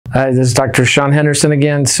Hi, this is Dr. Sean Henderson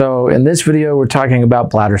again. So in this video, we're talking about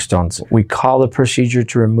bladder stones. We call the procedure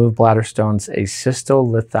to remove bladder stones a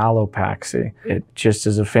cystolitholapaxy. It just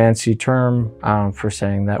is a fancy term for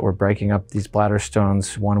saying that we're breaking up these bladder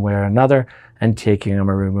stones one way or another and taking them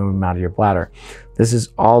or removing them out of your bladder. This is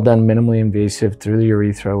all done minimally invasive through the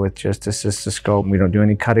urethra with just a cystoscope. We don't do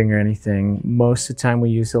any cutting or anything. Most of the time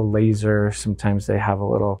we use a laser. Sometimes they have a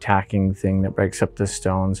little tacking thing that breaks up the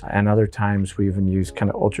stones. And other times we even use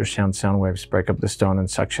kind of ultrasound sound waves to break up the stone and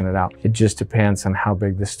suction it out. It just depends on how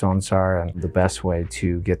big the stones are and the best way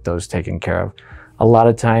to get those taken care of. A lot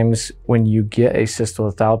of times when you get a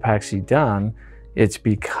cystolitholapaxy done, it's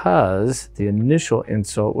because the initial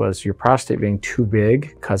insult was your prostate being too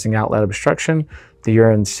big, causing outlet obstruction. The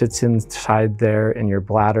urine sits inside there in your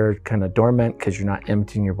bladder, kind of dormant because you're not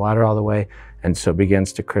emptying your bladder all the way, and so it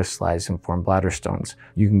begins to crystallize and form bladder stones.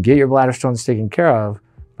 You can get your bladder stones taken care of,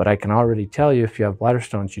 but I can already tell you if you have bladder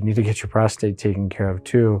stones, you need to get your prostate taken care of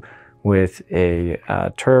too with a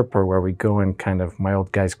TURP, or where we go and kind of, my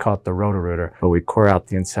old guys call it the roto-rooter, but we core out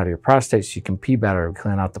the inside of your prostate so you can pee better,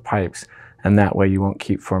 clean out the pipes. And that way you won't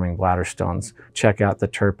keep forming bladder stones. Check out the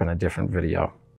TURP in a different video.